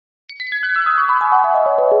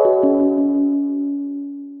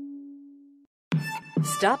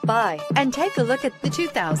Stop by and take a look at the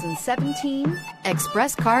 2017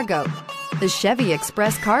 Express Cargo. The Chevy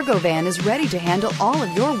Express Cargo van is ready to handle all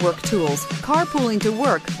of your work tools, carpooling to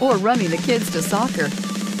work, or running the kids to soccer.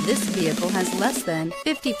 This vehicle has less than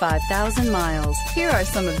 55,000 miles. Here are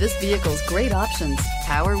some of this vehicle's great options: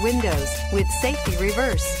 power windows with safety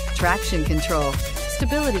reverse, traction control,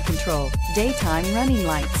 stability control, daytime running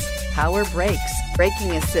lights, power brakes,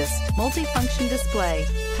 braking assist, multifunction display,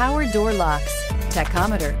 power door locks,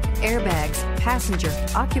 tachometer, airbags, passenger,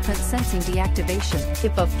 occupant sensing deactivation.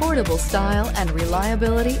 If affordable style and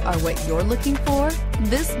reliability are what you're looking for,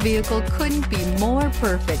 this vehicle couldn't be more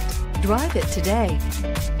perfect. Drive it today.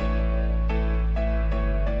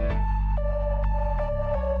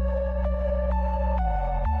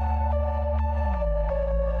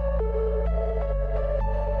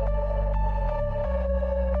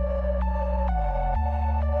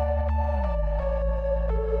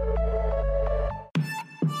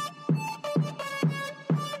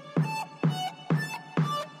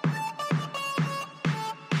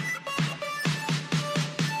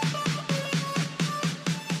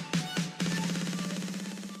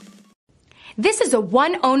 This is a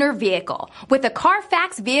one-owner vehicle with a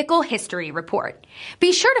Carfax Vehicle History Report.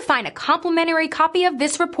 Be sure to find a complimentary copy of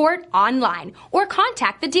this report online or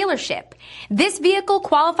contact the dealership. This vehicle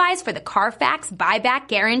qualifies for the Carfax Buyback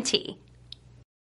Guarantee.